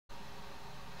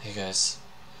Hey guys,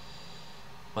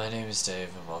 my name is Dave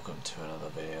and welcome to another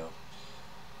video.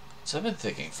 So I've been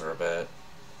thinking for a bit.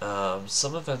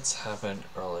 Some events happened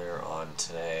earlier on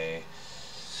today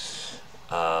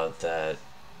that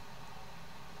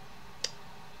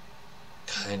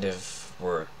kind of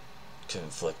were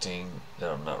conflicting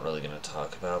that I'm not really going to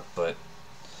talk about, but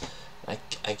I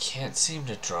can't seem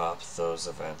to drop those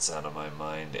events out of my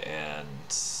mind and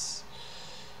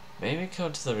maybe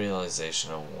come to the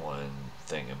realization of one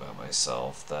thing about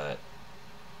myself that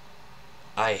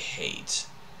I hate.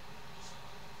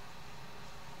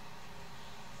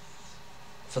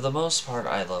 For the most part,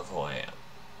 I love who I am.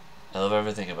 I love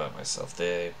everything about myself.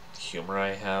 The humor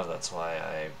I have, that's why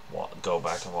I go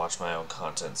back and watch my own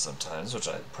content sometimes, which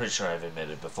I'm pretty sure I've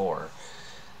admitted before.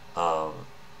 I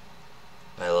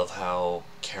love how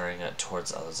caring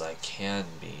towards others I can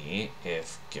be,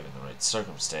 if given the right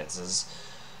circumstances.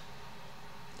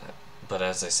 But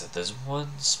as I said, there's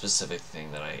one specific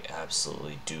thing that I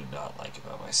absolutely do not like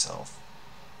about myself.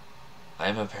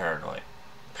 I'm a paranoiac.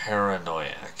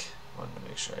 Wanted to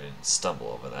make sure I didn't stumble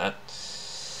over that.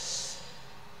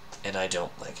 And I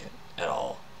don't like it at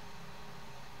all.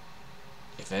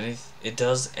 It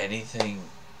does anything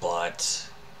but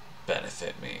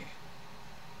benefit me.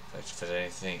 In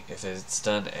fact, if it's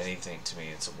done anything to me,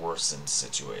 it's worsened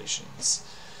situations.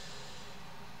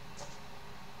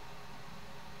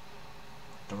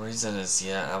 The reason is,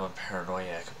 yeah, I'm a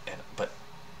paranoiac, but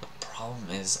the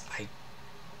problem is I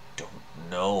don't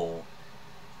know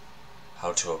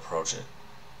how to approach it.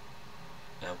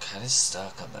 And I'm kind of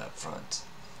stuck on that front.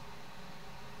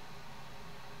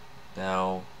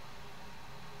 Now,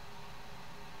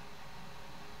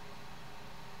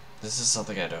 this is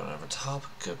something I don't ever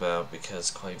talk about because,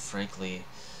 quite frankly,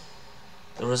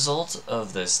 the result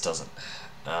of this doesn't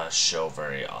show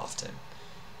very often.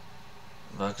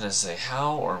 I'm not going to say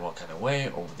how or in what kind of way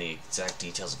or the exact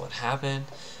details of what happened,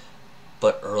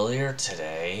 but earlier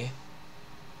today,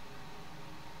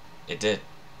 it did.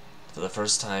 For the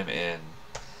first time in,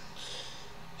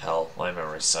 hell, my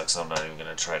memory sucks, so I'm not even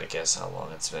going to try to guess how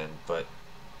long it's been, but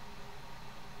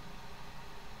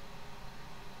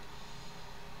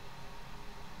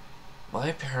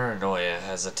my paranoia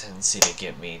has a tendency to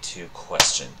get me to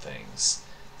question things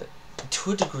that,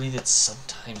 to a degree that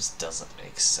sometimes doesn't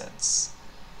make sense.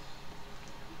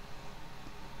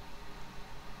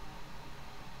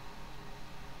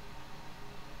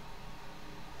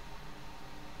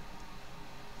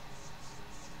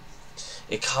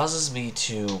 It causes me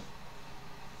to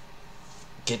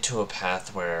get to a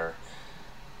path where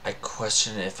I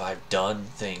question if I've done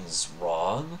things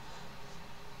wrong,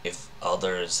 if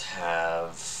others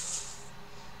have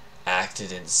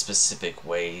acted in specific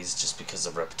ways just because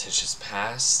of repetitious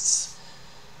pasts.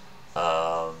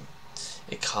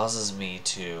 It causes me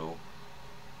to,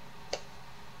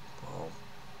 well,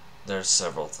 there's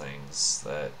several things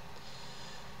that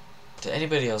to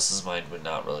anybody else's mind would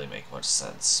not really make much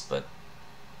sense, but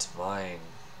to mine,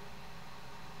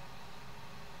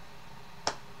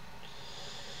 I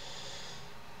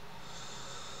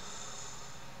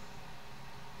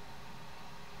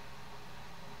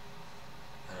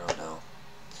don't know.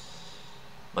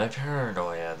 My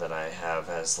paranoia that I have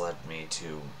has led me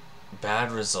to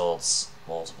bad results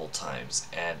multiple times,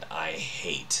 and I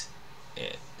hate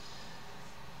it.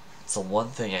 It's the one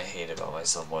thing I hate about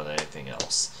myself more than anything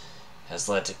else. It has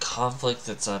led to conflict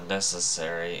that's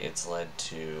unnecessary. It's led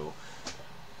to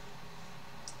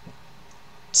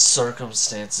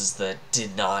circumstances that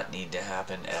did not need to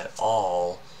happen at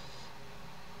all.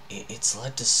 It's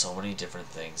led to so many different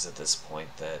things at this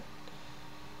point that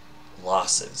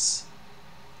losses,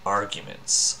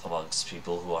 arguments amongst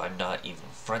people who I'm not even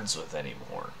friends with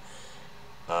anymore,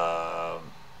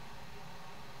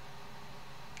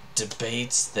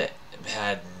 debates that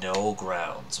had no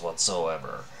grounds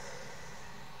whatsoever.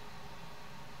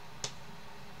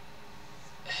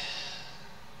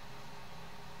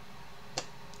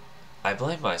 I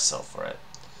blame myself for it,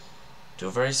 to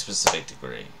a very specific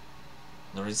degree.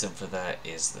 The reason for that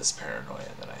is this paranoia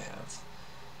that I have.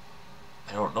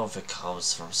 I don't know if it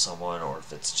comes from someone or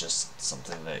if it's just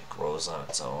something that grows on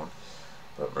its own,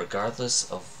 but regardless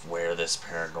of where this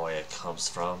paranoia comes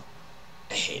from,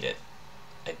 I hate it.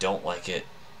 I don't like it.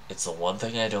 It's the one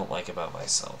thing I don't like about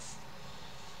myself.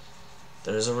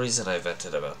 There's a reason I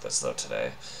vented about this though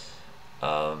today.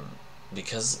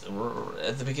 Because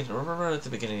at the beginning, remember at the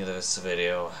beginning of this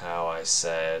video how I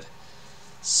said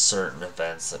certain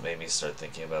events that made me start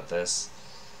thinking about this?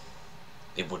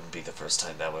 It wouldn't be the first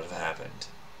time that would have happened.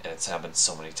 And it's happened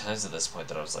so many times at this point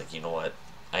that I was like, you know what?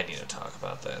 I need to talk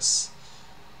about this.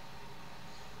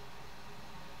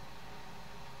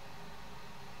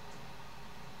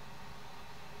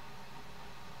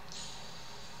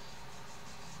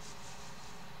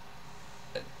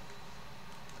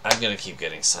 gonna keep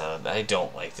getting silent. I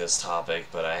don't like this topic,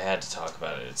 but I had to talk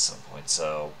about it at some point.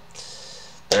 So,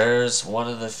 there's one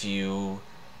of the few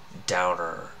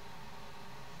downer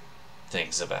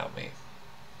things about me.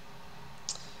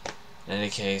 In any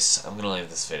case, I'm gonna leave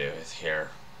this video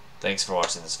here. Thanks for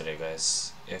watching this video,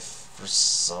 guys. If for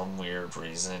some weird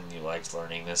reason you liked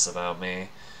learning this about me,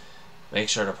 make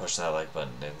sure to push that like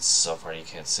button, and so far you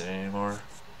can't sit anymore.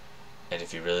 And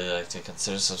if you really like to,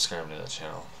 consider subscribing to the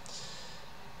channel.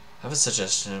 Have a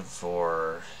suggestion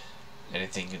for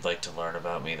anything you'd like to learn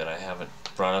about me that I haven't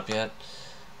brought up yet?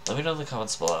 Let me know in the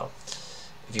comments below.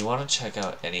 If you want to check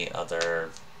out any other...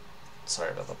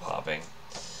 Sorry about the popping.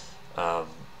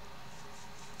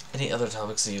 Any other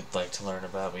topics that you'd like to learn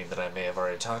about me that I may have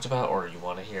already talked about, or you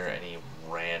want to hear any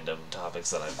random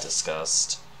topics that I've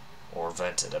discussed or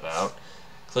vented about,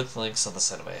 click the links on the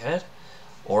side of my head.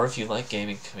 Or if you like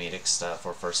gaming comedic stuff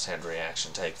or first-hand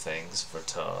reaction type things for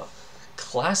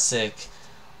classic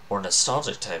or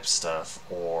nostalgic type stuff,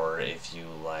 or if you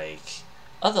like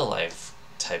other life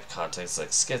type contents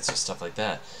like skits or stuff like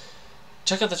that,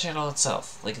 check out the channel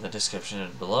itself. Link in the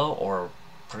description below, or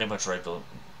pretty much right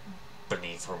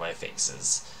beneath where my face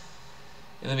is.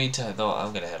 In the meantime, though,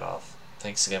 I'm gonna head off.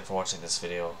 Thanks again for watching this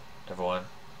video, everyone,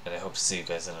 and I hope to see you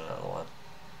guys in another one.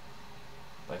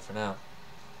 Bye for now.